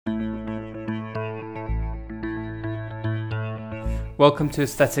Welcome to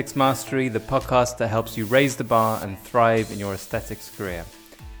Aesthetics Mastery, the podcast that helps you raise the bar and thrive in your aesthetics career.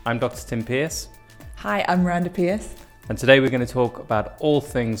 I'm Dr. Tim Pearce. Hi, I'm Miranda Pearce. And today we're going to talk about all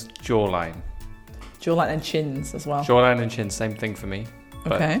things jawline. Jawline and chins as well. Jawline and chin, same thing for me.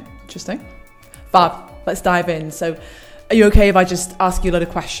 Okay, interesting. Fab, let's dive in. So, are you okay if I just ask you a lot of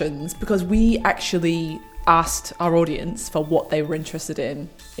questions? Because we actually asked our audience for what they were interested in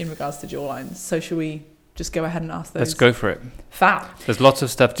regards to jawlines. So should we just go ahead and ask those? Let's go for it. Fab. There's lots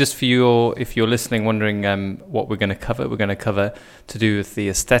of stuff just for you, if you're listening, wondering what we're going to cover. We're going to cover to do with the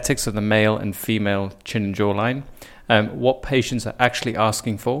aesthetics of the male and female chin and jawline, what patients are actually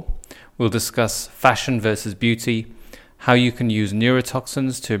asking for. We'll discuss fashion versus beauty, how you can use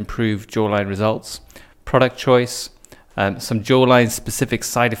neurotoxins to improve jawline results, product choice, some jawline-specific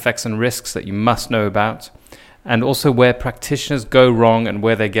side effects and risks that you must know about, and also where practitioners go wrong and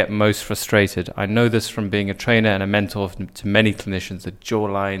where they get most frustrated. I know this from being a trainer and a mentor to many clinicians, that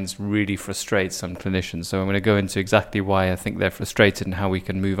jawlines really frustrate some clinicians. So I'm going to go into exactly why I think they're frustrated and how we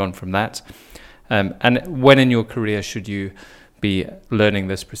can move on from that. And when in your career should you be learning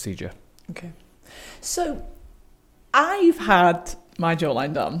this procedure? Okay. So I've had my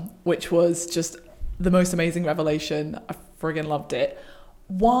jawline done, which was just the most amazing revelation. I friggin' loved it.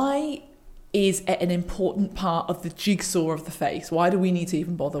 Why is it an important part of the jigsaw of the face? Why do we need to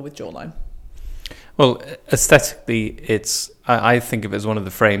even bother with jawline? Well, aesthetically, I think of it as one of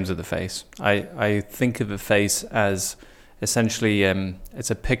the frames of the face. I think of the face as essentially it's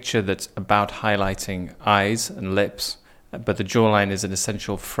a picture that's about highlighting eyes and lips, but the jawline is an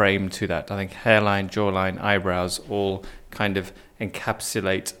essential frame to that. I think hairline, jawline, eyebrows all kind of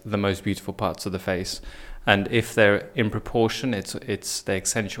encapsulate the most beautiful parts of the face. And if they're in proportion, they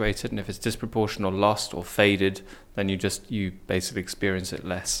accentuate it, and if it's disproportionate or lost or faded, then you basically experience it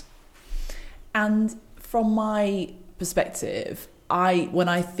less. And from my perspective, when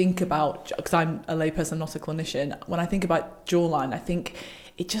I think about, because I'm a layperson, not a clinician, when I think about jawline, I think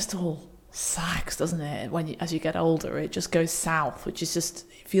it just all sags, doesn't it? As you get older, it just goes south, which is just,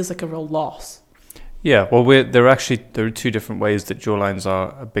 it feels like a real loss. Yeah, well, there are two different ways that jawlines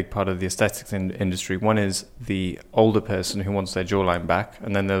are a big part of the aesthetics industry. One is the older person who wants their jawline back,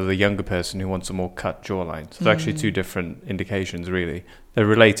 and then there's the younger person who wants a more cut jawline. So they're actually two different indications, really. They're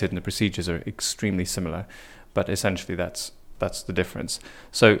related, and the procedures are extremely similar, but essentially that's the difference.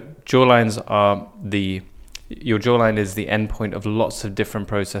 So jawlines are your jawline is the endpoint of lots of different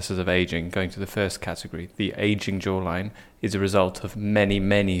processes of aging. Going to the first category, the aging jawline is a result of many,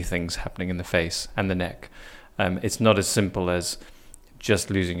 many things happening in the face and the neck. It's not as simple as just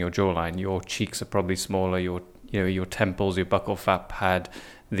losing your jawline. Your cheeks are probably smaller. Your temples, your buccal fat pad,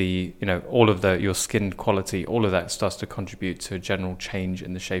 all of your skin quality, all of that starts to contribute to a general change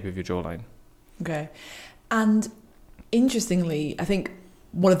in the shape of your jawline. Okay, and interestingly, I think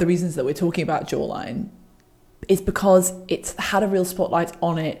one of the reasons that we're talking about jawline is because it's had a real spotlight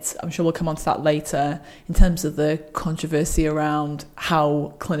on it. I'm sure we'll come on to that later in terms of the controversy around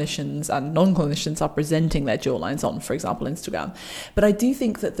how clinicians and non-clinicians are presenting their jawlines on, for example, Instagram. But I do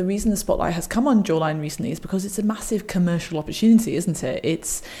think that the reason the spotlight has come on jawline recently is because it's a massive commercial opportunity, isn't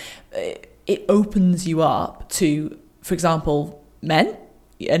it? It opens you up to, for example, men.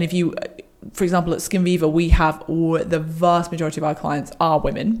 And if you... For example, at Skin Viva, we have the vast majority of our clients are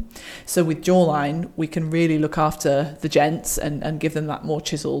women. So with jawline, we can really look after the gents and give them that more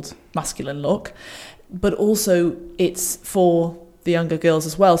chiseled masculine look. But also it's for the younger girls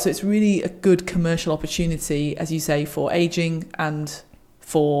as well. So it's really a good commercial opportunity, as you say, for aging and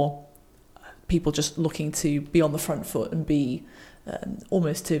for people just looking to be on the front foot and be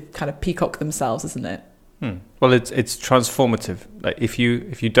almost to kind of peacock themselves, isn't it? Well, it's transformative. Like if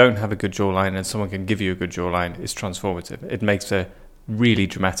you don't have a good jawline and someone can give you a good jawline, it's transformative. It makes a really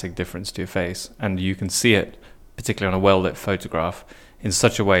dramatic difference to your face, and you can see it, particularly on a well-lit photograph, in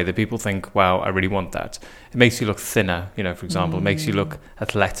such a way that people think, "Wow, I really want that." It makes you look thinner, for example. It makes you look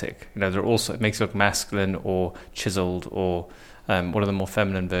athletic. It makes you look masculine or chiseled, or one of the more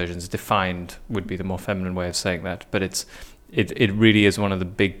feminine versions. Defined would be the more feminine way of saying that, but it really is one of the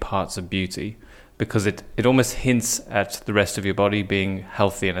big parts of beauty, because it almost hints at the rest of your body being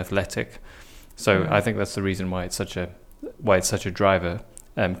healthy and athletic. So I think that's the reason why it's such a driver,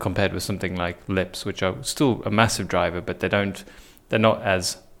 compared with something like lips, which are still a massive driver, but they're not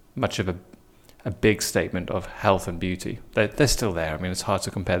as much of a big statement of health and beauty. They're still there. I mean, it's hard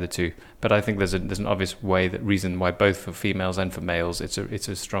to compare the two, but I think there's an obvious reason why both for females and for males it's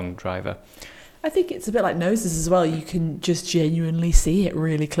a strong driver. I think it's a bit like noses as well. You can just genuinely see it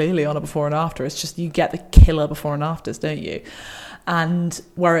really clearly on a before and after. It's just you get the killer before and afters, don't you? And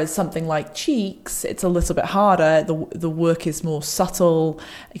whereas something like cheeks, it's a little bit harder. The work is more subtle.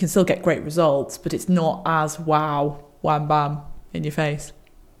 You can still get great results, but it's not as wow, wham bam in your face.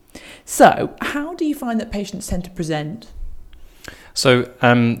 So how do you find that patients tend to present? So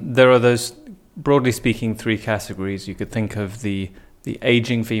there are those, broadly speaking, 3 categories. You could think of the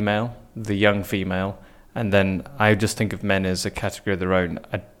aging female, the young female, and then I just think of men as a category of their own.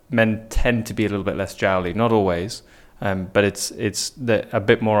 Men tend to be a little bit less jowly, not always, but it's a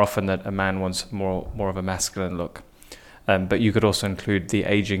bit more often that a man wants more of a masculine look. But you could also include the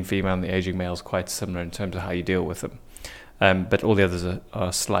aging female and the aging male is quite similar in terms of how you deal with them. But all the others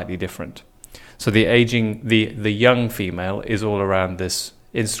are slightly different. So the young female is all around this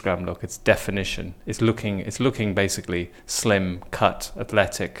Instagram look. It's definition. It's looking basically slim, cut,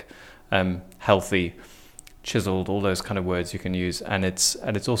 athletic, healthy, chiseled, all those kind of words you can use. And it's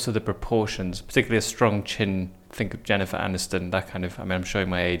also the proportions, particularly a strong chin. Think of Jennifer Aniston, that kind of, I'm showing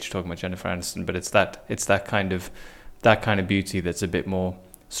my age talking about Jennifer Aniston, but it's that kind of beauty that's a bit more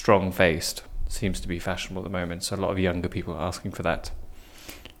strong-faced. Seems to be fashionable at the moment. So a lot of younger people are asking for that.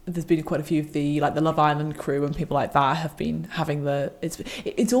 There's been quite a few of the Love Island crew and people like that have been having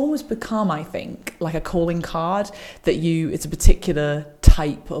it's almost become, I think, like a calling card that it's a particular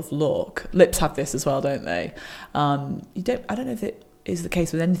type of look. Lips have this as well, don't they? I don't know if it is the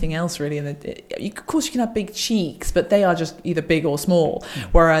case with anything else really. Of course you can have big cheeks, but they are just either big or small.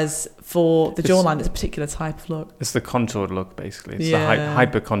 Whereas for the jawline, it's a particular type of look. It's the contoured look, basically. It's the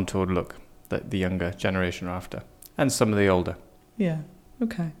hyper contoured look that the younger generation are after, and some of the older. Yeah.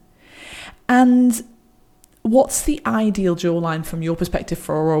 Okay. And what's the ideal jawline from your perspective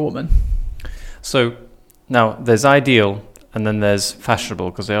for a woman? So now there's ideal and then there's fashionable,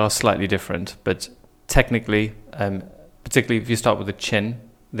 because they are slightly different. But technically, particularly if you start with the chin,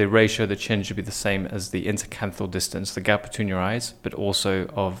 the ratio of the chin should be the same as the intercanthal distance, the gap between your eyes, but also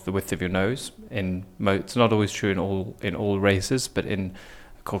of the width of your nose. It's not always true in all races, but in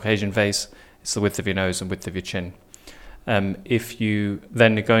a Caucasian face, it's the width of your nose and width of your chin. If you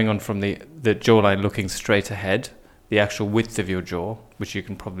then going on from the jawline looking straight ahead, the actual width of your jaw, which you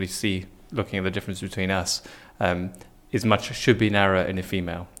can probably see looking at the difference between us, should be narrower in a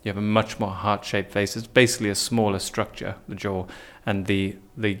female. You have a much more heart-shaped face. It's basically a smaller structure, the jaw, and the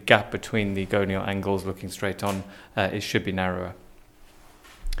gap between the gonial angles looking straight on, it should be narrower.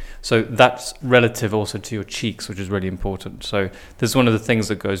 So that's relative also to your cheeks, which is really important. So this is one of the things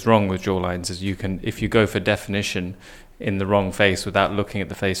that goes wrong with jawlines is if you go for definition in the wrong face without looking at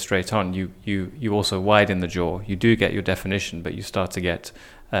the face straight on, you also widen the jaw. You do get your definition, but you start to get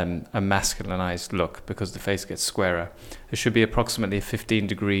a masculinized look because the face gets squarer. There should be approximately a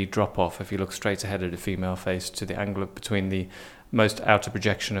 15-degree drop-off if you look straight ahead at a female face to the angle between the most outer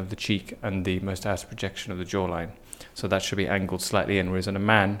projection of the cheek and the most outer projection of the jawline. So that should be angled slightly in. Whereas in a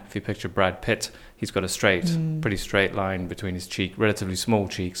man, if you picture Brad Pitt, he's got a pretty straight line between his cheek, relatively small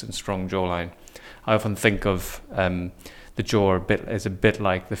cheeks and strong jawline. I often think of the jaw as a bit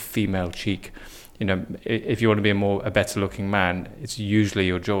like the female cheek. You know, if you want to be a better looking man, it's usually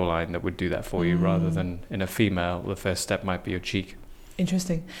your jawline that would do that for you rather than in a female, the first step might be your cheek.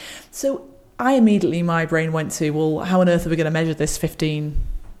 Interesting. So my brain went to, well, how on earth are we going to measure this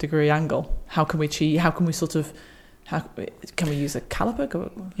 15-degree angle? How can we can we use a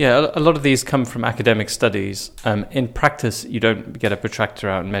caliper? Yeah, a lot of these come from academic studies. In practice, you don't get a protractor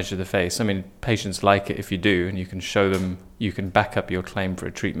out and measure the face. I mean, patients like it if you do, and you can show them, you can back up your claim for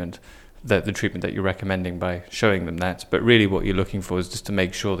a treatment, the treatment that you're recommending by showing them that. But really what you're looking for is just to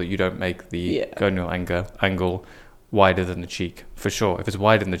make sure that you don't make the gonial angle wider than the cheek. For sure, if it's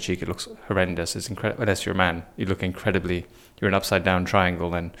wider than the cheek, it looks horrendous. It's incredible. Unless you're a man, you look incredibly, you're an upside down triangle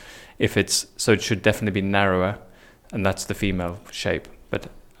then. So it should definitely be narrower, and that's the female shape, but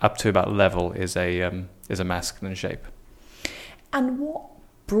up to about level is a masculine shape. And what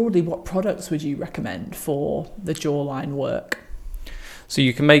products would you recommend for the jawline work? So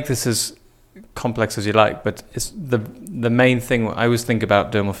you can make this as complex as you like, but it's the main thing I always think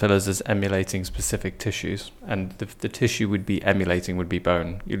about dermal fillers is emulating specific tissues, and the tissue would be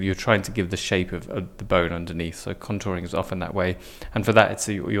bone. You're trying to give the shape of the bone underneath, so contouring is often that way, and for that it's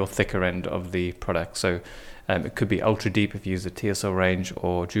your thicker end of the product. So it could be ultra deep if you use the TSL range,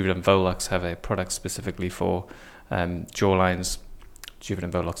 or Juvéderm Volux have a product specifically for jawlines.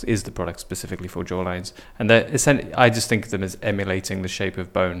 Juvéderm Volux is the product specifically for jawlines, and I just think of them as emulating the shape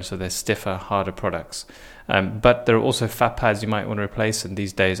of bone, so they're stiffer, harder products. But there are also fat pads you might want to replace, and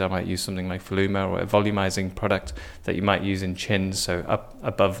these days I might use something like Voluma or a volumizing product that you might use in chins, so up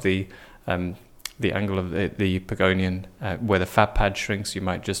above the the angle of the Pagonian. Where the fat pad shrinks, you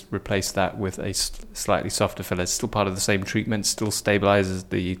might just replace that with a slightly softer filler. It's still part of the same treatment, still stabilizes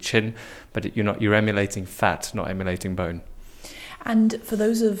the chin, but you're emulating fat, not emulating bone. And for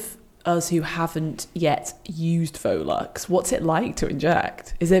those of us who haven't yet used Volux, what's it like to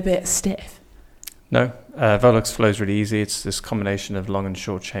inject? Is it a bit stiff? No, Volux flows really easy. It's this combination of long and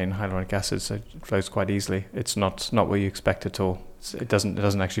short chain hyaluronic acid, so it flows quite easily. It's not what you expect at all. It doesn't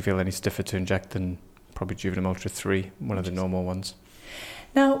actually feel any stiffer to inject than probably Juvenom Ultra 3, one of the normal ones.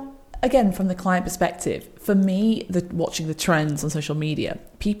 Now, again, from the client perspective, for me, watching the trends on social media,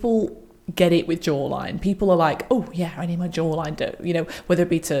 people get it with jawline. People are like, oh yeah, I need my jawline to, whether it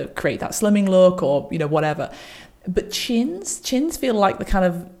be to create that slimming look or, whatever. But chins feel like the kind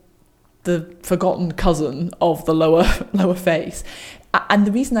of the forgotten cousin of the lower face. And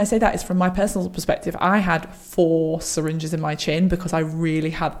the reason I say that is from my personal perspective. I had 4 syringes in my chin because I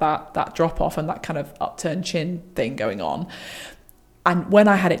really had that drop off and that kind of upturned chin thing going on. And when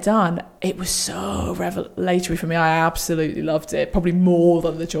I had it done, it was so revelatory for me. I absolutely loved it, probably more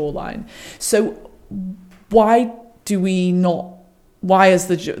than the jawline. So why is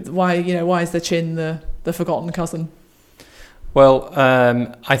the chin the forgotten cousin? Well,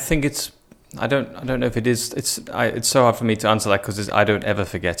 I think I don't know if it is. It's so hard for me to answer that because I don't ever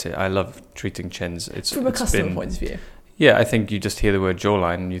forget it. I love treating chins. From a customer point of view. Yeah, I think you just hear the word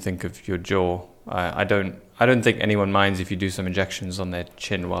jawline and you think of your jaw. I don't think anyone minds if you do some injections on their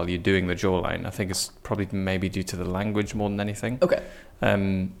chin while you're doing the jawline. I think it's probably maybe due to the language more than anything. Okay.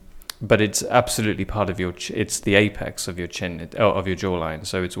 But it's absolutely part of it's the apex of your chin, of your jawline.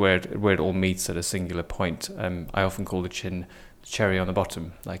 So it's where it all meets at a singular point. I often call the chin the cherry on the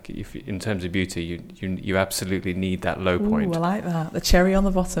bottom. Like if in terms of beauty, you absolutely need that low point. Ooh, I like that. The cherry on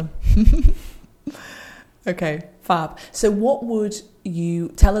the bottom. Okay, fab. So what would you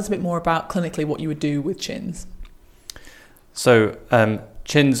tell us a bit more about clinically what you would do with chins? So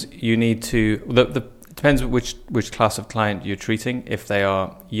chins, you need to it depends which class of client you're treating. If they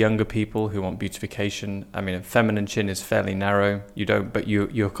are younger people who want beautification, I mean, a feminine chin is fairly narrow.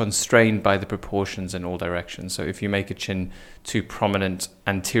 You're constrained by the proportions in all directions. So if you make a chin too prominent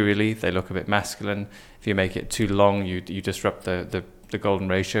anteriorly, they look a bit masculine. If you make it too long, you disrupt the golden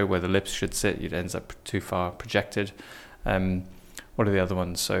ratio where the lips should sit. It ends up too far projected. What are the other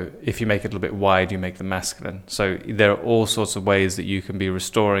ones? So if you make it a little bit wide, you make them masculine. So there are all sorts of ways that you can be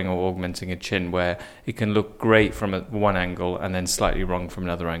restoring or augmenting a chin where it can look great from one angle and then slightly wrong from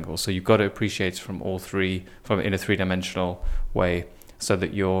another angle. So you've got to appreciate from all three, in a three-dimensional way, so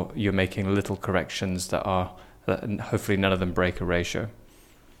that you're making little corrections that hopefully none of them break a ratio.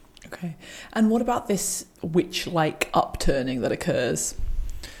 Okay. And what about this witch-like upturning that occurs?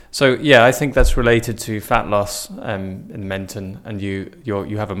 So yeah, I think that's related to fat loss in the menton, and you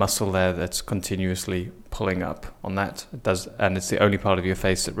have a muscle there that's continuously pulling up on that. It does, and it's the only part of your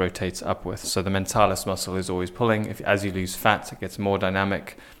face that rotates upwards. So the mentalis muscle is always pulling. As you lose fat, it gets more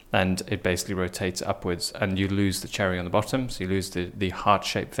dynamic, and it basically rotates upwards, and you lose the cherry on the bottom. So you lose the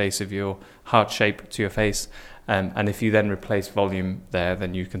heart-shaped shape to your face, and if you then replace volume there,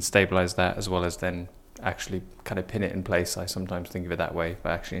 then you can stabilize that as well as then actually kind of pin it in place. I sometimes think of it that way,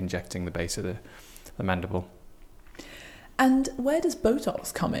 by actually injecting the base of the mandible. And where does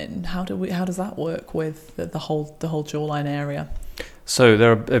Botox come in? How does that work with the whole jawline area? So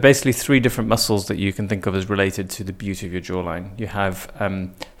there are basically 3 different muscles that you can think of as related to the beauty of your jawline. You have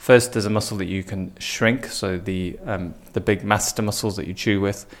first, there's a muscle that you can shrink, so the big masseter muscles that you chew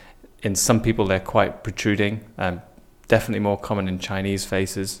with. In some people, they're quite protruding. Definitely more common in Chinese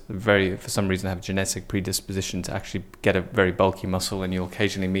faces. For some reason, have a genetic predisposition to actually get a very bulky muscle, and you'll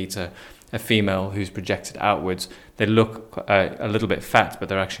occasionally meet a female who's projected outwards. They look a little bit fat, but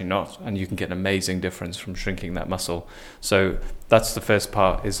they're actually not, and you can get an amazing difference from shrinking that muscle. So that's the first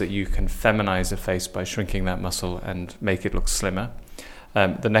part, is that you can feminize a face by shrinking that muscle and make it look slimmer.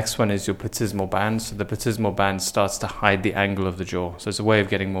 The next one is your platysmal band. So the platysmal band starts to hide the angle of the jaw. So it's a way of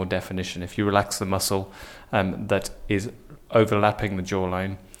getting more definition. If you relax the muscle that is overlapping the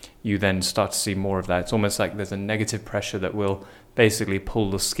jawline, you then start to see more of that. It's almost like there's a negative pressure that will basically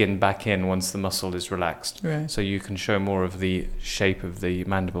pull the skin back in once the muscle is relaxed. Right. So you can show more of the shape of the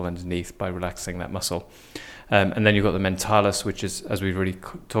mandible underneath by relaxing that muscle. And then you've got the mentalis, which is, as we've already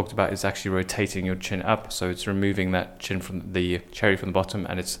talked about, is actually rotating your chin up. So it's removing that chin from the cherry from the bottom,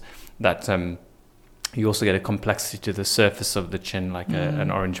 and it's that you also get a complexity to the surface of the chin, like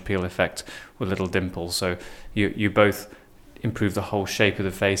an orange peel effect with little dimples. So you both improve the whole shape of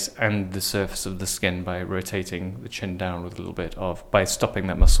the face and the surface of the skin by rotating the chin down with a little bit by stopping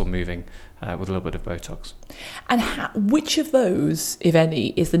that muscle moving with a little bit of Botox. And which of those, if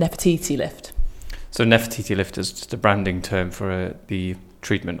any, is the Nefertiti lift? So Nefertiti lift is just a branding term for the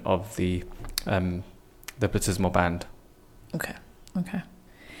treatment of the platysmal band. Okay.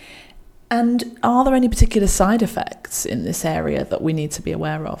 And are there any particular side effects in this area that we need to be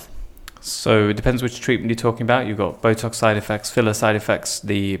aware of? So it depends which treatment you're talking about. You've got Botox side effects, filler side effects.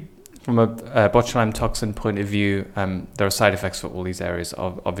 From a botulinum toxin point of view, there are side effects for all these areas.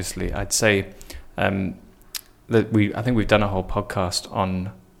 Obviously, I'd say that I think we've done a whole podcast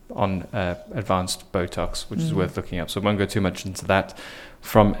on advanced Botox, which is worth looking up. So I won't go too much into that.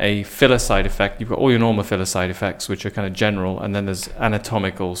 From a filler side effect, you've got all your normal filler side effects, which are kind of general, and then there's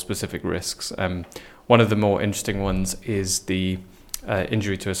anatomical specific risks. One of the more interesting ones is the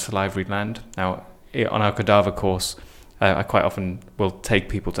injury to a salivary gland. Now, on our cadaver course, I quite often will take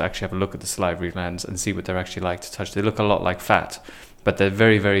people to actually have a look at the salivary glands and see what they're actually like to touch. They look a lot like fat, but they're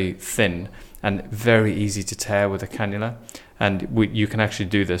very, very thin and very easy to tear with a cannula. And you can actually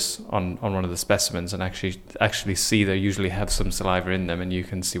do this on one of the specimens and actually see they usually have some saliva in them, and you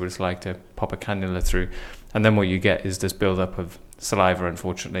can see what it's like to pop a cannula through. And then what you get is this build-up of saliva,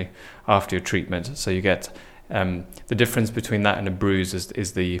 unfortunately, after your treatment. So you get the difference between that and a bruise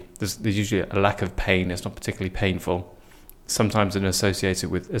is there's usually a lack of pain. It's not particularly painful. Sometimes it's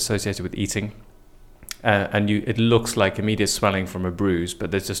associated with eating. It looks like immediate swelling from a bruise,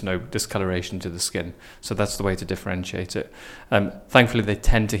 but there's just no discoloration to the skin. So that's the way to differentiate it. Thankfully, they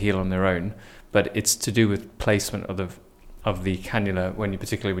tend to heal on their own, but it's to do with placement of the cannula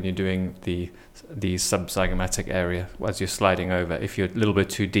particularly when you're doing the subzygomatic area as you're sliding over. If you're a little bit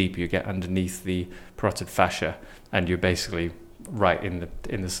too deep, you get underneath the parotid fascia, and you're basically right in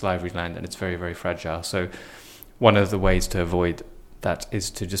the salivary gland, and it's very, very fragile. So one of the ways to avoid that is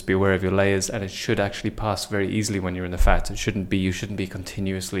to just be aware of your layers, and it should actually pass very easily when you're in the fat. You shouldn't be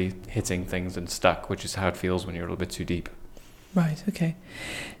continuously hitting things and stuck, which is how it feels when you're a little bit too deep. Right, okay.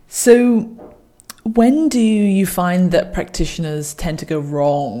 So when do you find that practitioners tend to go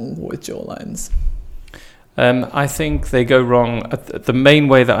wrong with jawlines? I think they go wrong. The main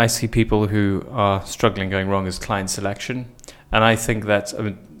way that I see people who are struggling going wrong is client selection. And I think that,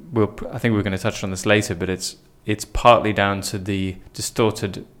 we're going to touch on this later, but it's partly down to the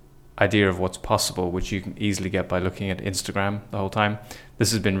distorted idea of what's possible, which you can easily get by looking at Instagram the whole time.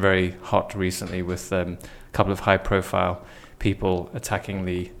 This has been very hot recently with a couple of high-profile people attacking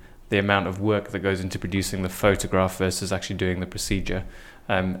the amount of work that goes into producing the photograph versus actually doing the procedure,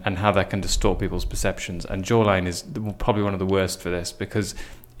 and how that can distort people's perceptions. And jawline is probably one of the worst for this, because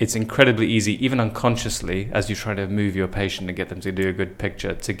it's incredibly easy, even unconsciously, as you try to move your patient and get them to do a good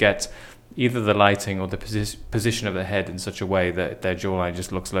picture, to get either the lighting or the position of the head in such a way that their jawline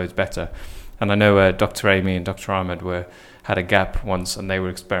just looks loads better. And I know Dr. Amy and Dr. Ahmed had a gap once, and they were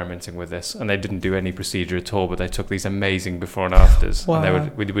experimenting with this, and they didn't do any procedure at all, but they took these amazing before and afters. Wow.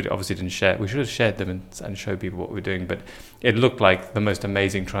 And we obviously didn't share. We should have shared them and showed people what we were doing, but it looked like the most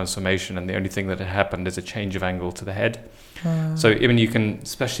amazing transformation, and the only thing that had happened is a change of angle to the head. So even you can,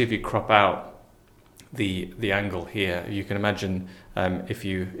 especially if you crop out the angle here, you can imagine if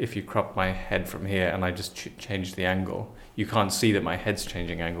you crop my head from here and I just change the angle, you can't see that my head's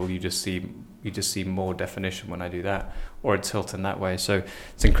changing angle. You just see more definition when I do that, or a tilt in that way. So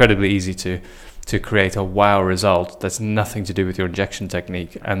it's incredibly easy to create a wow result that's nothing to do with your injection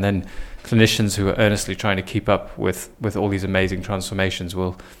technique. And then clinicians who are earnestly trying to keep up with all these amazing transformations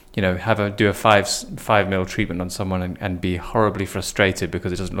will, do a 5 mil treatment on someone and be horribly frustrated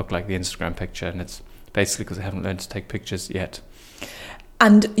because it doesn't look like the Instagram picture, and it's basically because they haven't learned to take pictures yet.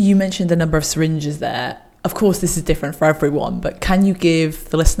 And you mentioned the number of syringes there. Of course, this is different for everyone, but can you give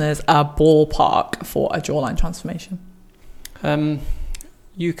the listeners a ballpark for a jawline transformation?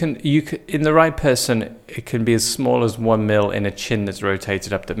 You can in the right person, it can be as small as 1 mil in a chin that's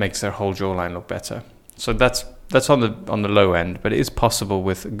rotated up that makes their whole jawline look better. So that's on the low end, but it is possible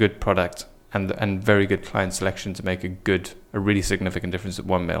with a good product and very good client selection to make a really significant difference at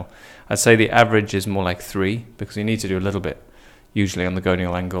 1 mil. I'd say the average is more like 3, because you need to do a little bit, usually on the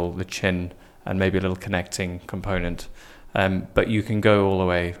gonial angle, the chin, and maybe a little connecting component. But you can go all the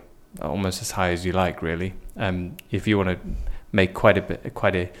way, almost as high as you like, really. If you want to make quite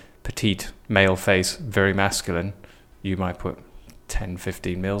a petite male face very masculine, you might put 10,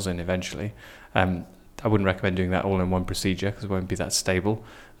 15 mils in eventually. I wouldn't recommend doing that all in one procedure because it won't be that stable.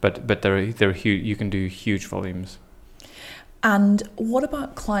 But there are huge. You can do huge volumes. And what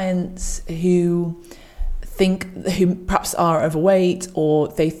about clients who perhaps are overweight, or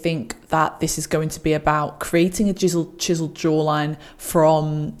they think that this is going to be about creating a chiseled jawline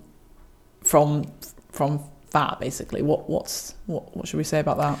from that, basically. What should we say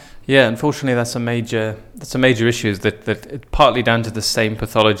about that? Yeah, unfortunately, that's a major issue. Is that it's partly down to the same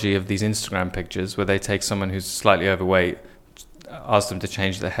pathology of these Instagram pictures, where they take someone who's slightly overweight, ask them to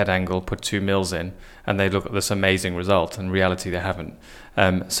change their head angle, put 2 mils in, and they look at this amazing result. In reality, they haven't.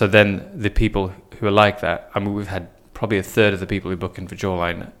 So then the people who are like that, I mean, we've had probably a third of the people who book in for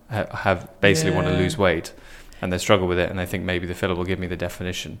jawline have basically want to lose weight, and they struggle with it, and they think maybe the filler will give me the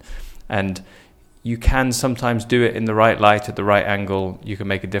definition. And you can sometimes do it in the right light at the right angle. You can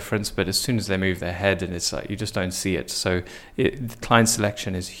make a difference, but as soon as they move their head, and it's like you just don't see it. So client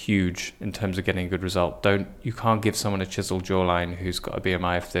selection is huge in terms of getting a good result. You can't give someone a chiseled jawline who's got a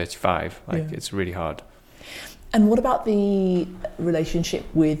BMI of 35. It's really hard. And what about the relationship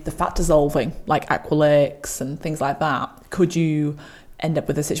with the fat dissolving, like Aqualix and things like that? Could you end up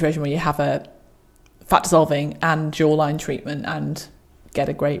with a situation where you have a fat dissolving and jawline treatment and get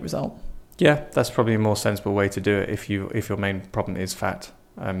a great result? Yeah, that's probably a more sensible way to do it. If your main problem is fat,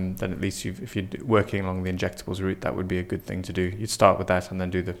 then at least if you're working along the injectables route, that would be a good thing to do. You'd start with that and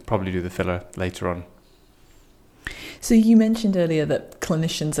then probably do the filler later on. So you mentioned earlier that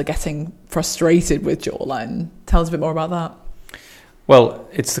clinicians are getting frustrated with jawline. Tell us a bit more about that. Well,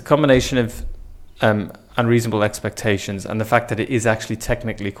 it's the combination of unreasonable expectations and the fact that it is actually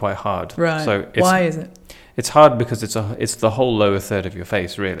technically quite hard. Right. So why is it? It's hard because it's the whole lower third of your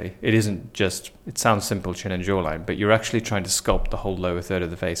face, really. It isn't just, it sounds simple, chin and jawline, but you're actually trying to sculpt the whole lower third of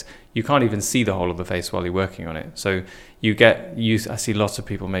the face. You can't even see the whole of the face while you're working on it. So I see lots of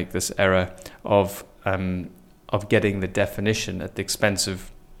people make this error of getting the definition at the expense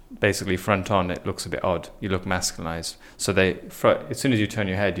of basically front on. It looks a bit odd. You look masculinized. So as soon as you turn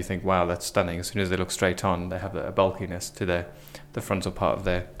your head, you think, wow, that's stunning. As soon as they look straight on, they have a bulkiness to the frontal part of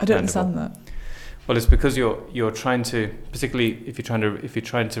their I don't mandible. understand that. Well, it's because you're trying to, particularly if you're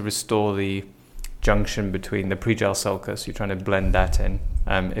trying to restore the junction between the pre-gel sulcus, you're trying to blend that in.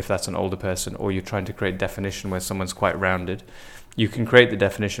 If that's an older person, or you're trying to create definition where someone's quite rounded, you can create the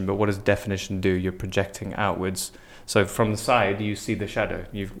definition. But what does definition do? You're projecting outwards. So from the side, you see the shadow.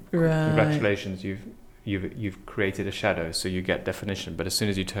 Congratulations, you've created a shadow, so you get definition. But as soon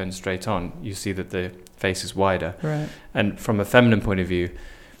as you turn straight on, you see that the face is wider. Right. And from a feminine point of view,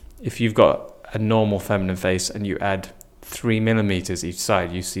 if you've got a normal feminine face and you add 3 millimeters each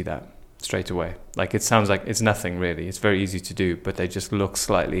side, you see that straight away. Like, it sounds like it's nothing really. It's very easy to do, but they just look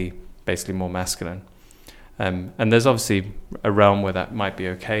slightly, basically more masculine. And there's obviously a realm where that might be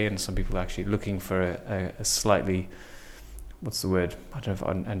okay, and some people are actually looking for a slightly, what's the word? I don't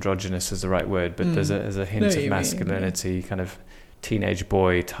know if androgynous is the right word, but there's a hint of masculinity, kind of teenage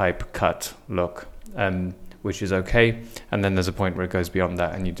boy type cut look, which is okay. And then there's a point where it goes beyond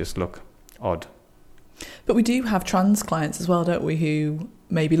that and you just look odd. But we do have trans clients as well, don't we, who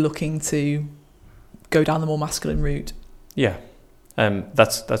may be looking to go down the more masculine route. Yeah,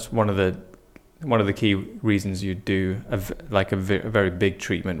 that's one of the key reasons you do a very big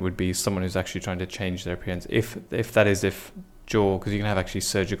treatment would be someone who's actually trying to change their appearance. If jaw, because you can have actually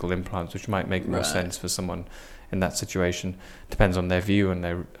surgical implants, which might make more sense for someone in that situation. Depends on their view and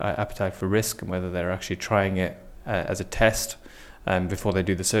their appetite for risk, and whether they're actually trying it as a test before they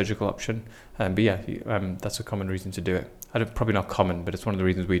do the surgical option. That's a common reason to do it. Probably not common, but it's one of the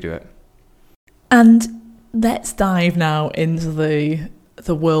reasons we do it. And let's dive now into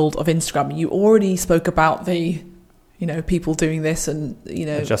the world of Instagram. You already spoke about the, people doing this and,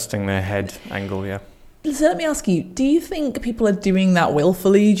 adjusting their head angle, yeah. So let me ask you, do you think people are doing that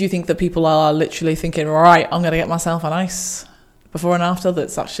willfully? Do you think that people are literally thinking, right, I'm going to get myself a nice before and after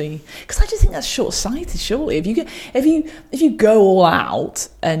that's actually... Because I just think that's short-sighted, surely. If you go all out,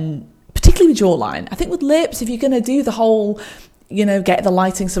 and particularly with jawline, I think with lips, if you're going to do the whole... get the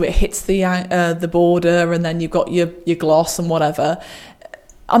lighting so it hits the border, and then you've got your gloss and whatever.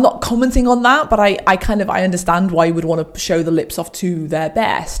 I'm not commenting on that, but I understand why you would want to show the lips off to their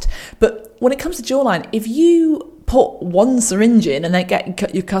best. But when it comes to jawline, if you put one syringe in and then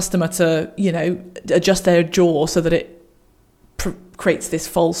get your customer to, adjust their jaw so that it creates this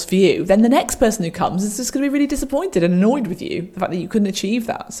false view, then the next person who comes is just going to be really disappointed and annoyed with you, the fact that you couldn't achieve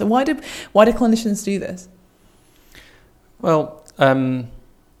that. So why do clinicians do this? Well,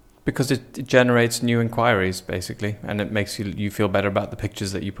 because it generates new inquiries, basically, and it makes you feel better about the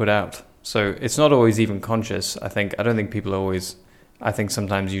pictures that you put out. So it's not always even conscious. I don't think people always... I think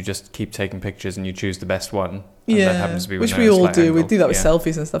sometimes you just keep taking pictures and you choose the best one. And that happens to be which we all do. Angle. We do that with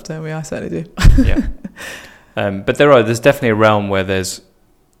selfies and stuff, don't we? I certainly do. Yeah. But there's definitely a realm where there's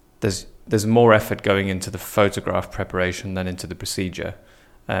more effort going into the photograph preparation than into the procedure.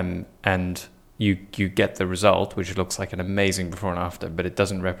 And you get the result, which looks like an amazing before and after, but it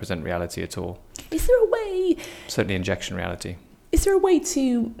doesn't represent reality at all. Is there a way? Certainly injection reality. Is there a way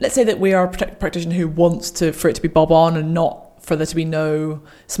to, let's say that we are a practitioner who wants for it to be bob on and not for there to be no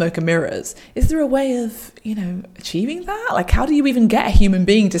smoke and mirrors? Is there a way of, achieving that? Like, how do you even get a human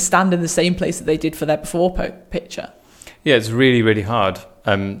being to stand in the same place that they did for their before picture? Yeah, it's really, really hard.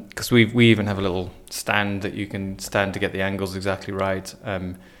 Because we even have a little stand that you can stand to get the angles exactly right.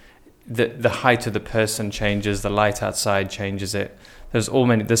 The height of the person changes, the light outside changes it.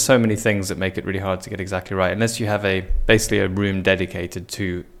 There's so many things that make it really hard to get exactly right, unless you have basically a room dedicated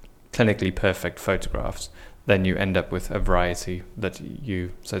to clinically perfect photographs. Then you end up with a variety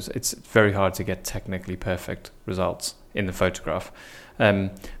so it's very hard to get technically perfect results in the photograph.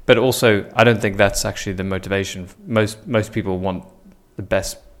 But also, I don't think that's actually the motivation. Most people want the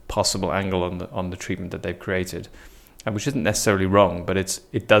best possible angle on the treatment that they've created, which isn't necessarily wrong, but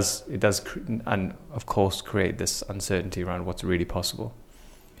it does and of course create this uncertainty around what's really possible.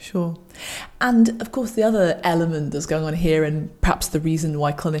 Sure. And of course the other element that's going on here, and perhaps the reason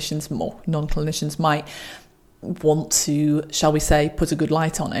why clinicians, more non-clinicians, might want to, shall we say, put a good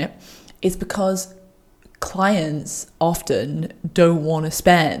light on it, is because clients often don't want to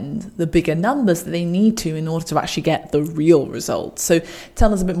spend the bigger numbers that they need to in order to actually get the real results. So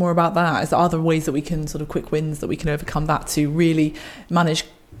tell us a bit more about that. Is there other ways that we can, sort of quick wins that we can overcome that to really manage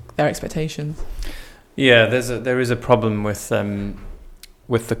their expectations? Yeah, there is a problem with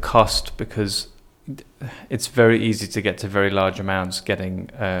the cost, because it's very easy to get to very large amounts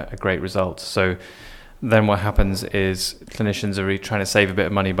getting a great result. So then what happens is clinicians are really trying to save a bit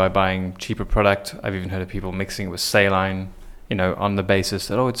of money by buying cheaper product. I've even heard of people mixing it with saline, on the basis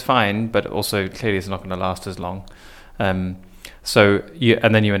that, it's fine, but also clearly it's not going to last as long. And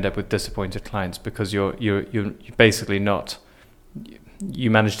then you end up with disappointed clients, because you're basically not.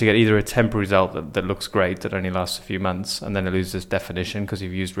 You manage to get either a temporary result that looks great, that only lasts a few months, and then it loses definition because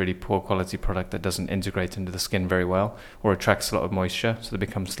you've used really poor quality product that doesn't integrate into the skin very well, or attracts a lot of moisture, so they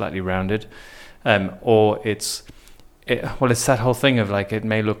become slightly rounded. Or it's that whole thing of, like, it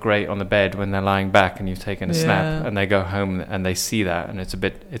may look great on the bed when they're lying back and you've taken a snap, and they go home and they see that, and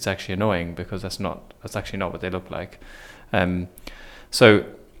it's actually annoying, because that's actually not what they look like. So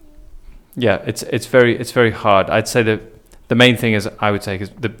yeah, it's very hard. I'd say that the main thing is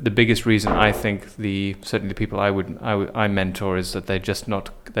the biggest reason I think certainly the people I mentor is that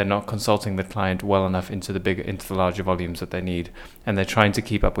they're not consulting the client well enough into the larger volumes that they need, and they're trying to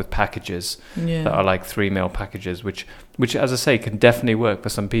keep up with packages that are like 3 ml packages, which as I say can definitely work for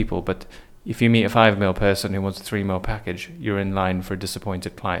some people, but if you meet a 5 ml person who wants a 3 ml package, you're in line for a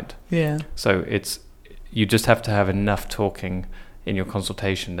disappointed client. Yeah. So you just have to have enough talking in your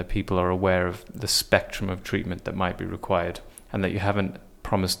consultation that people are aware of the spectrum of treatment that might be required, and that you haven't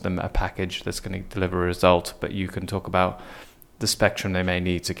promised them a package that's going to deliver a result, but you can talk about the spectrum they may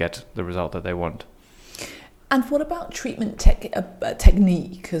need to get the result that they want. And what about treatment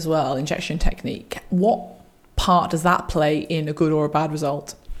technique as well, injection technique? What part does that play in a good or a bad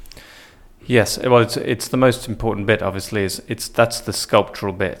result? Yes, well, it's the most important bit, obviously, that's the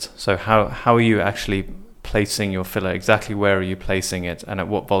sculptural bit. So how are you actually placing your filler? Exactly where are you placing it, and at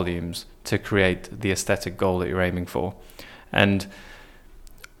what volumes, to create the aesthetic goal that you're aiming for? And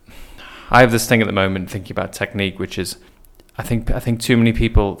I have this thing at the moment thinking about technique, which is I think too many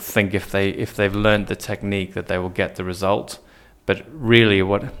people think if they've learned the technique that they will get the result. But really,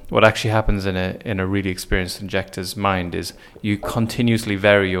 what actually happens in a really experienced injector's mind is you continuously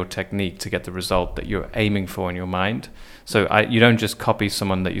vary your technique to get the result that you're aiming for in your mind. So you don't just copy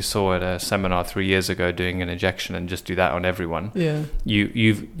someone that you saw at a seminar 3 years ago doing an injection and just do that on everyone. Yeah.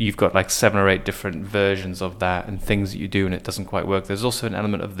 You've got like 7 or 8 different versions of that and things that you do and it doesn't quite work. There's also an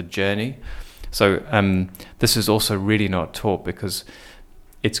element of the journey. So this is also really not taught, because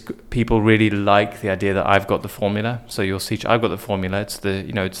people really like the idea that I've got the formula. So you'll see I've got the formula. It's the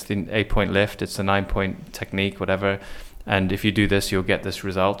 8-point lift. It's the 9-point technique, whatever. And if you do this, you'll get this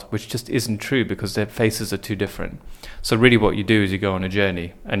result, which just isn't true because their faces are too different. So really what you do is you go on a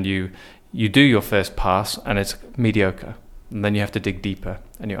journey and you do your first pass and it's mediocre. And then you have to dig deeper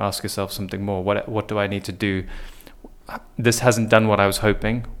and you ask yourself something more. What do I need to do? This hasn't done what I was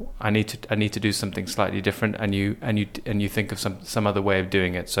hoping. I need to do something slightly different, and you think of some other way of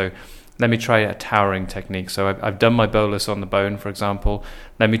doing it. So let me try a towering technique. So I've done my bolus on the bone, for example.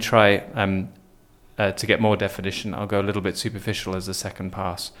 Let me try to get more definition. I'll go a little bit superficial as a second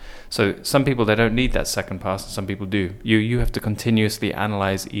pass. So some people, they don't need that second pass, and some people do. You have to continuously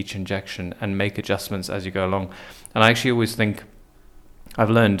analyze each injection and make adjustments as you go along. And I actually always think I've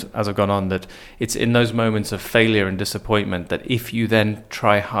learned as I've gone on that it's in those moments of failure and disappointment that if you then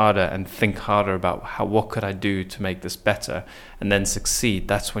try harder and think harder about what could I do to make this better, and then succeed,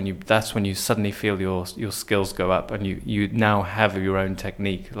 that's when you suddenly feel your skills go up, and you now have your own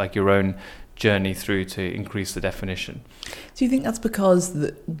technique, like your own journey through to increase the definition. Do you think that's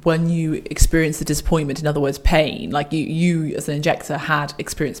because when you experience the disappointment, in other words, pain, like you as an injector had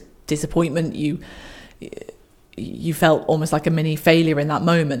experienced disappointment, you felt almost like a mini failure in that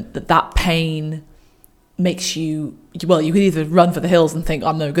moment, that pain makes you could either run for the hills and think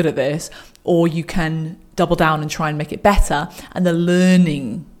I'm no good at this, or you can double down and try and make it better, and the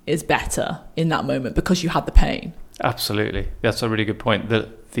learning is better in that moment because you had the pain. Absolutely, that's a really good point.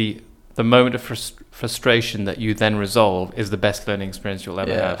 The moment of frustration that you then resolve is the best learning experience you'll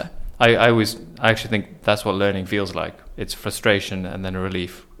ever have. I actually think that's what learning feels like. It's frustration and then a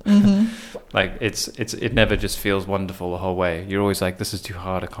relief. Mm-hmm. Like it never just feels wonderful the whole way. You're always like, this is too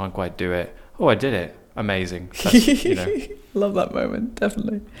hard, I can't quite do it. Oh, I did it. Amazing. Love that moment,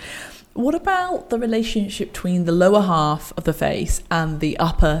 definitely. What about the relationship between the lower half of the face and the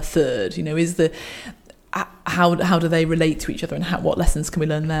upper third? How do they relate to each other, and what lessons can we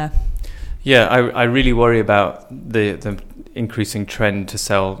learn there? Yeah, I really worry about the increasing trend to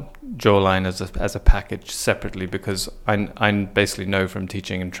sell jawline as a package separately, because I basically know from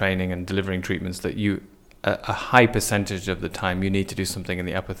teaching and training and delivering treatments that a high percentage of the time you need to do something in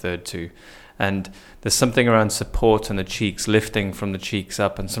the upper third too. And there's something around support and the cheeks, lifting from the cheeks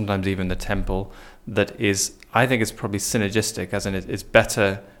up, and sometimes even the temple, that is, I think it's probably synergistic, as in it's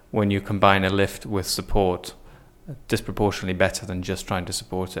better when you combine a lift with support, disproportionately better than just trying to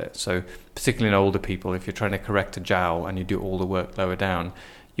support it. So particularly in older people, if you're trying to correct a jowl and you do all the work lower down,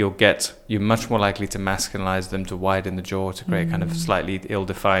 you're much more likely to masculinize them, to widen the jaw, to create kind of slightly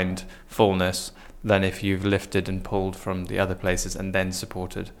ill-defined fullness, than if you've lifted and pulled from the other places and then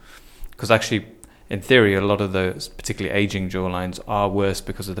supported. Because actually, in theory, a lot of those, particularly aging jawlines, are worse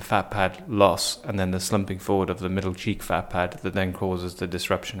because of the fat pad loss and then the slumping forward of the middle cheek fat pad that then causes the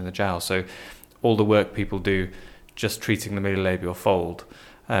disruption in the jowl. So all the work people do just treating the middle labial fold,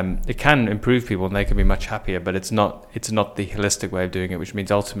 it can improve people and they can be much happier, but it's not the holistic way of doing it, which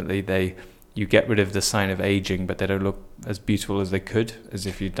means ultimately you get rid of the sign of aging, but they don't look as beautiful as they could, as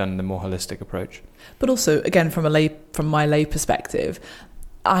if you'd done the more holistic approach. But also, again, from my lay perspective,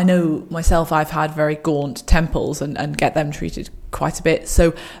 I know myself, I've had very gaunt temples and get them treated quite a bit.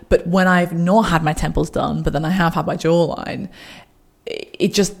 So, but when I've not had my temples done, but then I have had my jawline,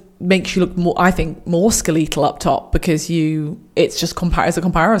 it just makes you look more, I think, more skeletal up top, because it's just as a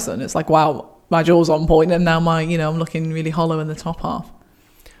comparison. It's like, wow, my jaw's on point, and now I'm looking really hollow in the top half.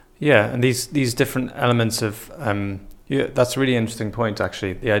 Yeah, and these different elements of that's a really interesting point,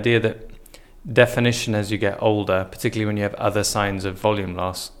 actually. The idea that definition as you get older, particularly when you have other signs of volume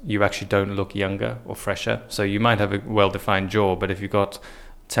loss, you actually don't look younger or fresher. So you might have a well-defined jaw, but if you've got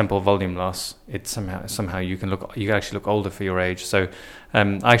temple volume loss, it somehow you can actually look older for your age. So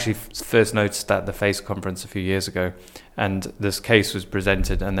I actually first noticed that at the face conference a few years ago, and this case was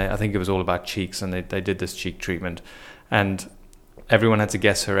presented, and I think it was all about cheeks, and they did this cheek treatment, and everyone had to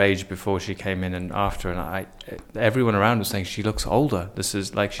guess her age before she came in and after, and everyone around was saying she looks older. This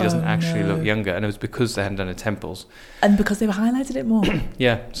is like she doesn't actually look younger, and it was because they hadn't done her temples, and because they were highlighted it more.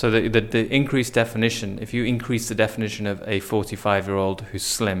 Yeah, so the increased definition. If you increase the definition of a 45-year-old who's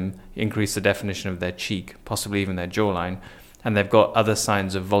slim, increase the definition of their cheek, possibly even their jawline, and they've got other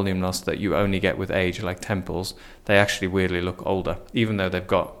signs of volume loss that you only get with age, like temples, they actually weirdly look older, even though they've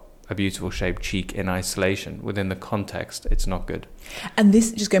got a beautiful shaped cheek in isolation. Within the context, it's not good. And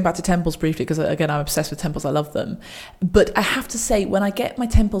this, just going back to temples briefly, because again, I'm obsessed with temples, I love them. But I have to say, when I get my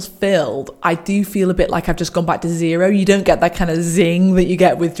temples filled, I do feel a bit like I've just gone back to zero. You don't get that kind of zing that you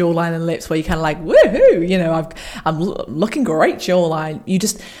get with jawline and lips, where you kind of like, woohoo, I'm looking great jawline. You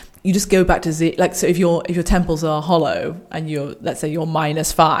just go back to zero. Like, so if your temples are hollow and let's say you're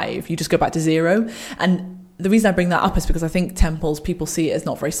 -5, you just go back to zero. And the reason I bring that up is because I think temples, people see it as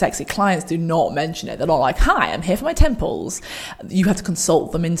not very sexy. Clients do not mention it. They're not like, hi, I'm here for my temples. You have to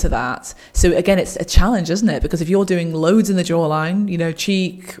consult them into that. So again, it's a challenge, isn't it? Because if you're doing loads in the jawline,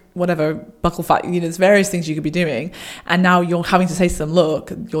 cheek, whatever, buccal fat, there's various things you could be doing. And now you're having to say to them,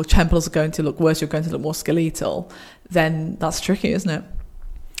 look, your temples are going to look worse. You're going to look more skeletal. Then that's tricky, isn't it?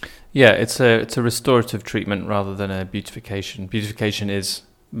 Yeah, it's a restorative treatment rather than a beautification. Beautification is,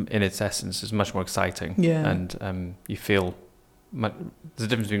 in its essence, is much more exciting. Yeah. And you feel there's a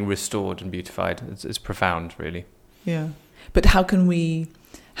difference between restored and beautified. It's profound, really. Yeah. But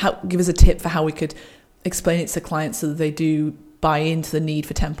give us a tip for how we could explain it to clients so that they do buy into the need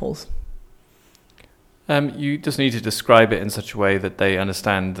for temples? You just need to describe it in such a way that they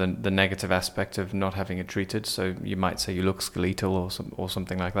understand the negative aspect of not having it treated. So you might say you look skeletal or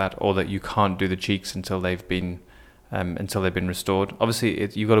something like that, or that you can't do the cheeks until they've been restored.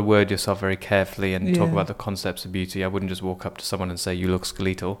 Obviously, you've got to word yourself very carefully and talk about the concepts of beauty. I wouldn't just walk up to someone and say you look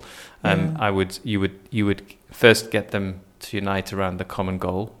skeletal. You would first get them to unite around the common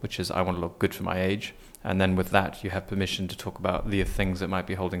goal, which is I want to look good for my age, and then with that you have permission to talk about the things that might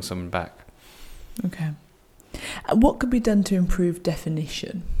be holding someone back. Okay. What could be done to improve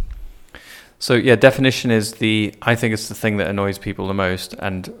definition? So yeah, definition is I think it's the thing that annoys people the most.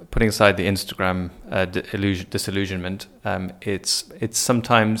 And putting aside the Instagram disillusionment, it's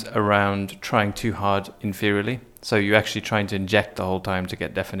sometimes around trying too hard inferiorly. So you're actually trying to inject the whole time to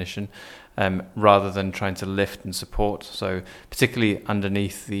get definition, rather than trying to lift and support. So particularly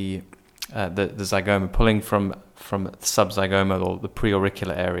underneath the zygoma, pulling from subzygoma or the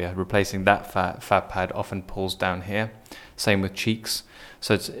preauricular area, replacing that fat pad often pulls down here. Same with cheeks.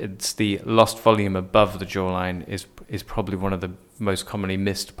 So it's the lost volume above the jawline is probably one of the most commonly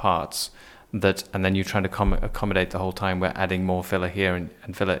missed parts. And then you're trying to accommodate the whole time. We're adding more filler here,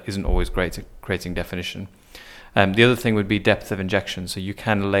 and filler isn't always great at creating definition. The other thing would be depth of injection. So you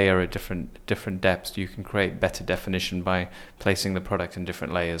can layer at different depths. You can create better definition by placing the product in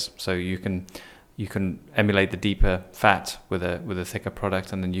different layers. So you can emulate the deeper fat with a thicker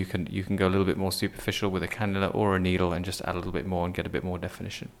product, and then you can go a little bit more superficial with a cannula or a needle and just add a little bit more and get a bit more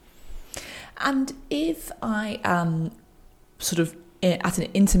definition. And if I am sort of at an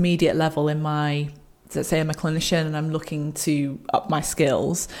intermediate level in my, let's say I'm a clinician and I'm looking to up my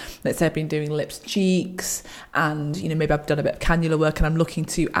skills. Let's say I've been doing lips, cheeks, and maybe I've done a bit of cannula work and I'm looking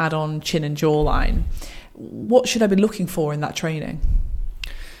to add on chin and jawline. What should I be looking for in that training?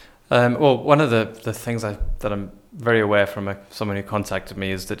 Well, one of the things that I'm very aware from someone who contacted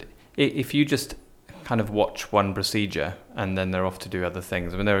me is that if you just kind of watch one procedure and then they're off to do other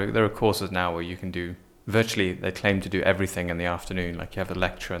things. I mean, there are courses now where you can do virtually, they claim to do everything in the afternoon. Like you have the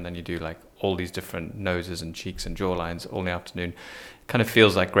lecture and then you do like all these different noses and cheeks and jawlines all in the afternoon. It kind of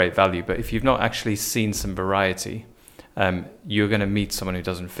feels like great value. But if you've not actually seen some variety, you're going to meet someone who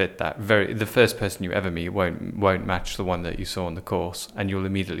doesn't fit that. The first person you ever meet won't match the one that you saw in the course, and you'll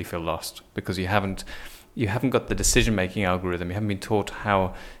immediately feel lost because you haven't got the decision-making algorithm. You haven't been taught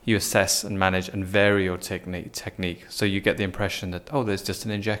how you assess and manage and vary your technique. So you get the impression that, there's just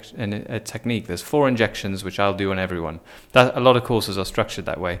a technique. There's 4 injections, which I'll do on everyone. A lot of courses are structured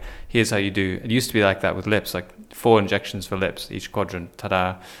that way. Here's how you do. It used to be like that with lips, like 4 injections for lips, each quadrant,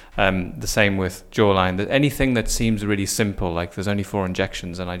 ta-da. The same with jawline. Anything that seems really simple, like there's only 4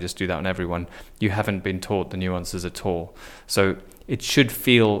 injections and I just do that on everyone, you haven't been taught the nuances at all. So it should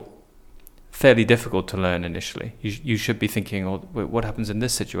feel fairly difficult to learn initially. You should be thinking, what happens in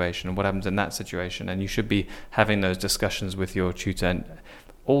this situation and what happens in that situation, and you should be having those discussions with your tutor. And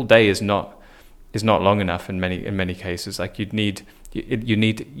all day is not long enough in many cases. Like you need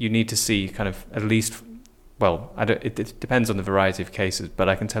to see kind of at least. Well, it depends on the variety of cases, but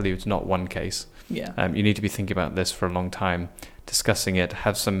I can tell you it's not one case. Yeah. You need to be thinking about this for a long time, discussing it,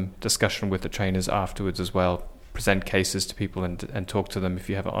 have some discussion with the trainers afterwards as well, present cases to people and talk to them if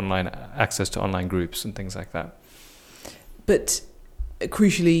you have access to online groups and things like that. But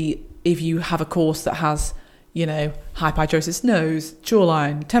crucially, if you have a course that has, hyperhidrosis, nose,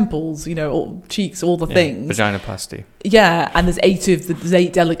 jawline, temples, all cheeks, all the things. Vaginoplasty. Yeah, and there's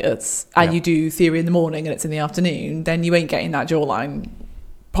 8 delegates, and you do theory in the morning and it's in the afternoon, then you ain't getting that jawline.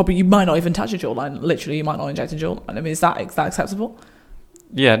 Probably you might not even touch a jawline. Literally, you might not inject a jawline. I mean, is that acceptable?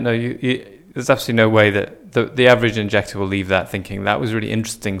 Yeah, no, there's absolutely no way that the average injector will leave that thinking, that was really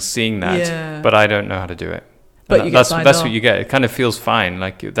interesting seeing that, but I don't know how to do it. But that's what you get. It kind of feels fine,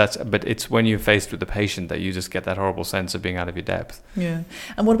 but it's when you're faced with the patient that you just get that horrible sense of being out of your depth. Yeah.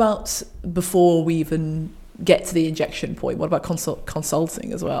 And what about before we even get to the injection point? What about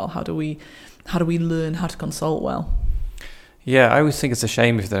consulting as well? How do we learn how to consult well? Yeah, I always think it's a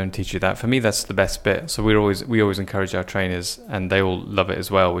shame if they don't teach you that. For me, that's the best bit. So we always encourage our trainers, and they all love it as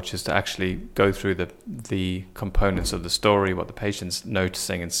well, which is to actually go through the components of the story, what the patient's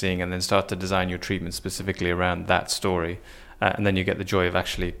noticing and seeing, and then start to design your treatment specifically around that story. And then you get the joy of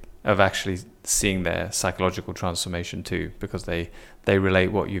actually seeing their psychological transformation too, because they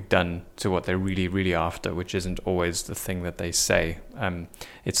relate what you've done to what they're really, really after, which isn't always the thing that they say.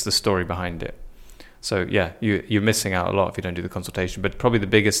 It's the story behind it. So yeah, you're missing out a lot if you don't do the consultation. But probably the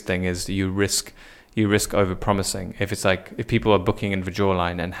biggest thing is you risk over-promising. If people are booking in for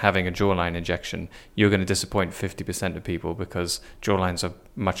jawline and having a jawline injection, you're going to disappoint 50% of people because jawlines are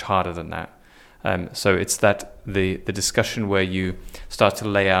much harder than that. So it's that the discussion where you start to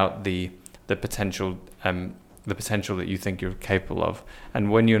lay out the potential the potential that you think you're capable of.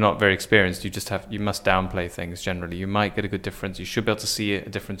 And when you're not very experienced, you must downplay things generally. You might get a good difference. You should be able to see a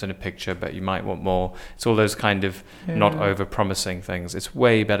difference in a picture, but you might want more. It's all those kind of not over-promising things. It's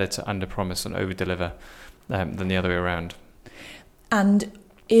way better to under-promise and over-deliver than the other way around. And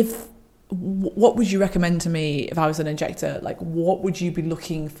what would you recommend to me if I was an injector? Like, what would you be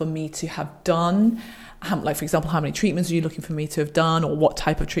looking for me to have done? Like, for example, how many treatments are you looking for me to have done, or what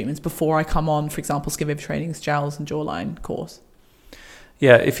type of treatments before I come on, for example, Skin Viva Training's gels and jawline course?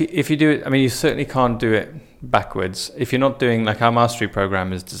 Yeah, if you do it, I mean, you certainly can't do it backwards. If you're not doing, like, our mastery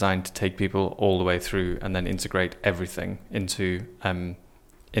program is designed to take people all the way through and then integrate everything into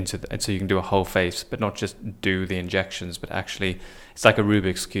so you can do a whole face, but not just do the injections, but actually it's like a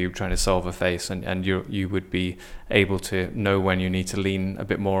Rubik's Cube trying to solve a face, and you would be able to know when you need to lean a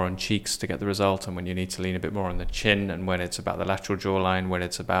bit more on cheeks to get the result, and when you need to lean a bit more on the chin, and when it's about the lateral jawline, when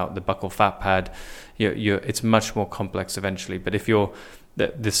it's about the buccal fat pad. It's much more complex eventually. But if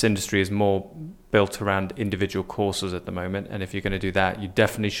this industry is more built around individual courses at the moment, and if you're going to do that, you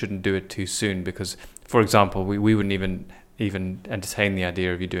definitely shouldn't do it too soon, because, for example, we wouldn't even entertain the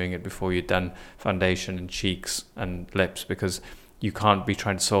idea of you doing it before you've done foundation and cheeks and lips, because you can't be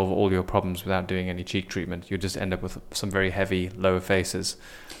trying to solve all your problems without doing any cheek treatment. You just end up with some very heavy lower faces,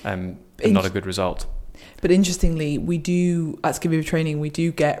 and not a good result. But interestingly, we do, at Skin Viva Training, we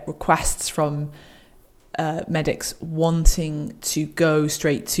do get requests from medics wanting to go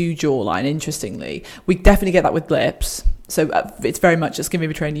straight to jawline. Interestingly, we definitely get that with lips. So it's very much at Skin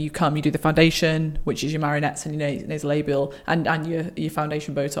Viva Training, you do the foundation, which is your marionettes and your nasolabial, and your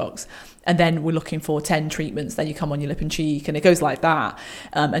foundation Botox. And then we're looking for 10 treatments. Then you come on your lip and cheek, and it goes like that.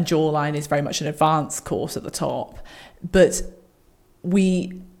 And jawline is very much an advanced course at the top. But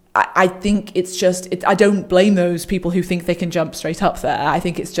I think it's just, I don't blame those people who think they can jump straight up there. I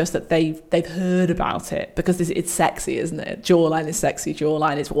think it's just that they've heard about it because it's sexy, isn't it? Jawline is sexy,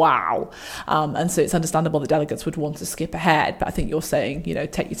 jawline is wow. And so it's understandable that delegates would want to skip ahead. But I think you're saying,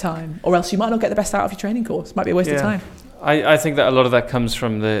 take your time, or else you might not get the best out of your training course. Might be a waste of time. I think that a lot of that comes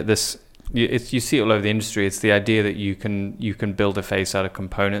from this. You see it all over the industry. It's the idea that you can build a face out of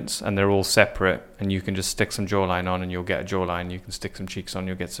components, and they're all separate, and you can just stick some jawline on and you'll get a jawline. You can stick some cheeks on,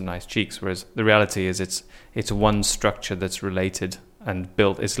 you'll get some nice cheeks. Whereas the reality is it's one structure that's related and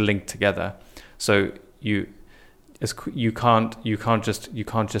built. It's linked together. So you can't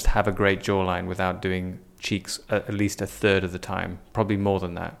just have a great jawline without doing cheeks at least a third of the time, probably more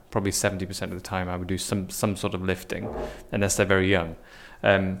than that. Probably 70% of the time I would do some sort of lifting, unless they're very young.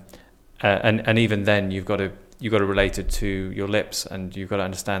 And even then, you've got to relate it to your lips, and you've got to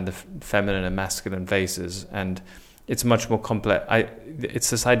understand the feminine and masculine faces, and it's much more complex.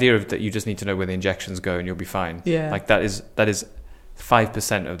 It's this idea of that you just need to know where the injections go, and you'll be fine. Yeah. Like that is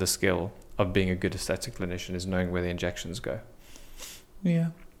 5% of the skill of being a good aesthetic clinician, is knowing where the injections go. Yeah,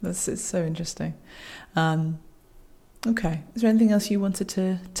 it's so interesting. Okay, is there anything else you wanted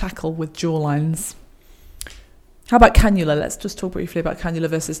to tackle with jawlines? How about cannula? Let's just talk briefly about cannula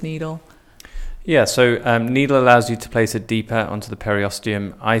versus needle. Yeah, so needle allows you to place it deeper onto the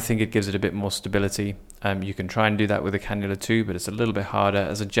periosteum. I think it gives it a bit more stability. You can try and do that with a cannula too, but it's a little bit harder.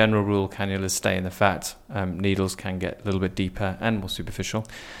 As a general rule, cannulas stay in the fat. Needles can get a little bit deeper and more superficial.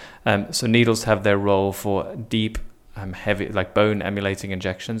 So needles have their role for deep, heavy, like bone emulating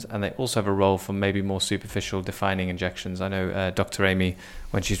injections, and they also have a role for maybe more superficial defining injections. I know Dr. Amy,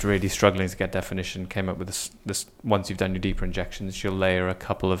 when she's really struggling to get definition, came up with this once you've done your deeper injections, she'll layer a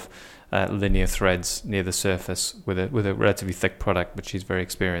couple of linear threads near the surface with a relatively thick product, but she's very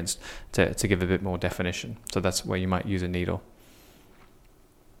experienced to give a bit more definition. So that's where you might use a needle.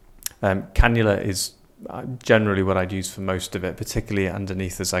 Cannula is generally what I'd use for most of it, particularly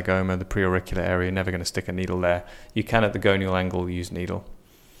underneath the zygoma, the preauricular area. You're never going to stick a needle there. You can at the gonial angle use needle,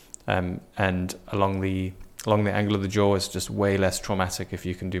 and along the angle of the jaw is just way less traumatic if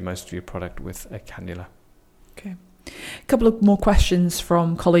you can do most of your product with a cannula. Okay. A couple of more questions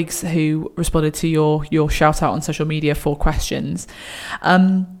from colleagues who responded to your shout out on social media for questions. We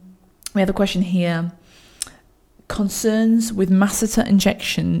have a question here. Concerns with masseter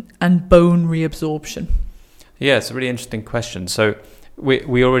injection and bone reabsorption. Yeah, it's a really interesting question. So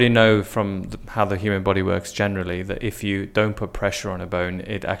we already know from how the human body works generally that if you don't put pressure on a bone,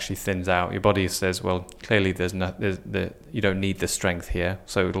 it actually thins out. Your body says, well, clearly you don't need the strength here,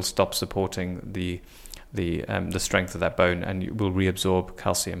 so it'll stop supporting the strength of that bone, and you will reabsorb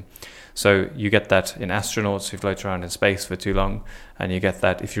calcium. So you get that in astronauts who float around in space for too long, and you get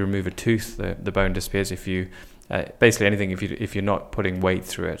that if you remove a tooth, the bone disappears. If you basically anything if you're not putting weight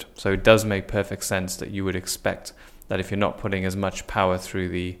through it. So it does make perfect sense that you would expect that if you're not putting as much power through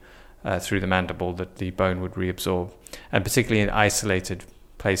the through the mandible that the bone would reabsorb, and particularly in isolated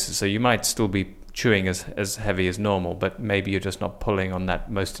places. So you might still be chewing as heavy as normal, but maybe you're just not pulling on that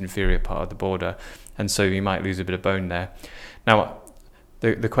most inferior part of the border, and so you might lose a bit of bone there. Now,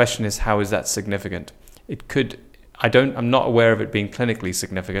 the question is, how is that significant? It could. I'm not aware of it being clinically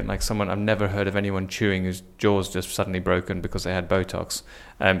significant. Like I've never heard of anyone chewing whose jaw's just suddenly broken because they had Botox.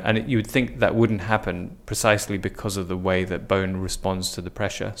 You would think that wouldn't happen precisely because of the way that bone responds to the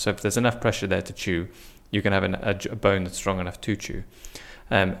pressure. So if there's enough pressure there to chew, you can have a bone that's strong enough to chew.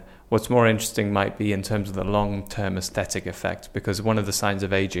 What's more interesting might be in terms of the long-term aesthetic effect, because one of the signs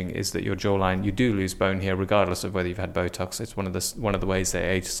of aging is that your jawline, you do lose bone here regardless of whether you've had Botox. It's one of the ways they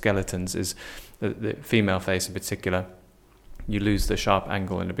age skeletons is the female face in particular. You lose the sharp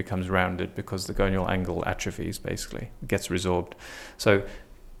angle and it becomes rounded because the gonial angle atrophies, basically. It gets resorbed. So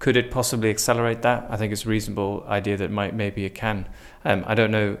could it possibly accelerate that? I think it's a reasonable idea that maybe it can. I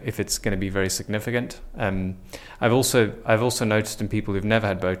don't know if it's going to be very significant. I've also noticed in people who've never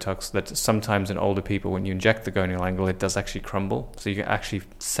had Botox that sometimes in older people, when you inject the gonial angle, it does actually crumble. So you can actually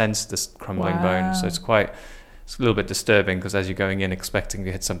sense this crumbling bone. So it's a little bit disturbing, because as you're going in expecting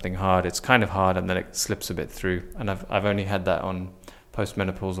to hit something hard, it's kind of hard and then it slips a bit through. And I've only had that on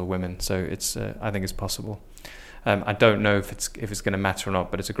postmenopausal women, so it's I think it's possible. I don't know if it's going to matter or not,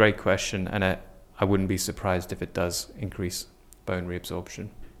 but it's a great question, and I wouldn't be surprised if it does increase bone reabsorption.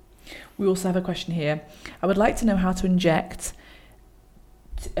 We also have a question here. I would like to know how to inject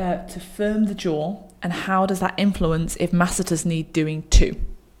to firm the jaw, and how does that influence if masseters need doing too?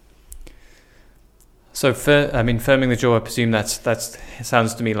 So, firming the jaw, I presume it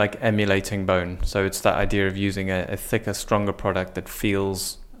sounds to me like emulating bone. So it's that idea of using a thicker, stronger product that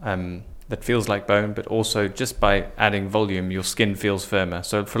feels like bone, but also just by adding volume, your skin feels firmer.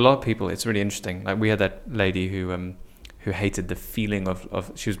 So for a lot of people, it's really interesting. Like we had that lady who hated the feeling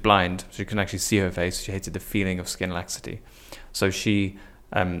of she was blind, so you can actually see her face. She hated the feeling of skin laxity. So she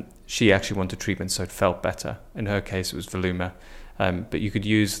actually wanted treatment so it felt better. In her case, it was Voluma. But you could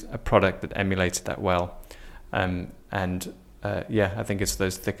use a product that emulated that well. I think it's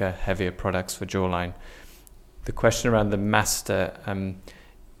those thicker, heavier products for jawline. The question around the masseter, I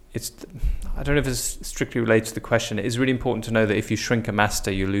don't know if it's strictly related to the question. It is really important to know that if you shrink a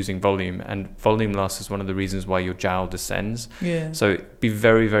masseter, you're losing volume, and volume loss is one of the reasons why your jowl descends. Yeah. So be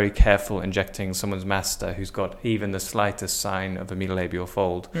very, very careful injecting someone's masseter who's got even the slightest sign of a medial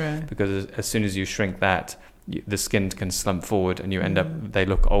fold, right? Because as soon as you shrink that, the skin can slump forward, and you end up, they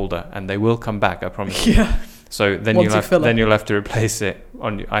look older, and they will come back, I promise you. Yeah. So then you'll have to replace it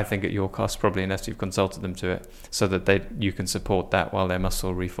I think at your cost, probably, unless you've consulted them to it, so that you can support that while their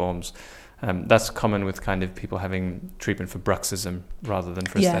muscle reforms. That's common with kind of people having treatment for bruxism rather than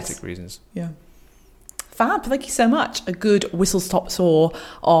for aesthetic reasons. Yeah. Fab, thank you so much. A good whistle-stop tour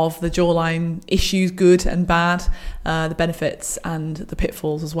of the jawline issues, good and bad, the benefits and the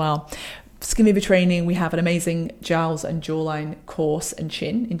pitfalls as well. Skin Viva Training, we have an amazing jowls and jawline course, and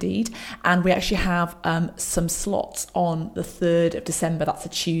chin indeed, and we actually have some slots on the 3rd of December. That's a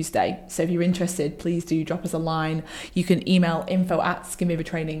Tuesday, so if you're interested, please do drop us a line. You can email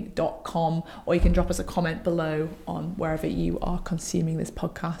info@skinvivatraining.com, or you can drop us a comment below on wherever you are consuming this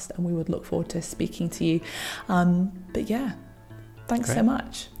podcast, and we would look forward to speaking to you. Thanks Great. So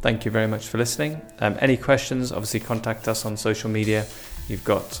much. Thank you very much for listening. Any questions, obviously contact us on social media. You've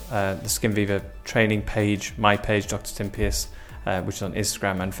got the Skin Viva training page, my page, Dr. Tim Pearce, which is on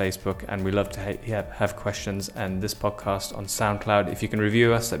Instagram and Facebook, and we love to have questions, and this podcast on SoundCloud. If you can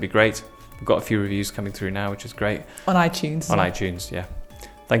review us, that'd be great. We've got a few reviews coming through now, which is great. On iTunes. On iTunes, yeah.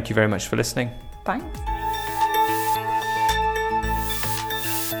 Thank you very much for listening. Thanks.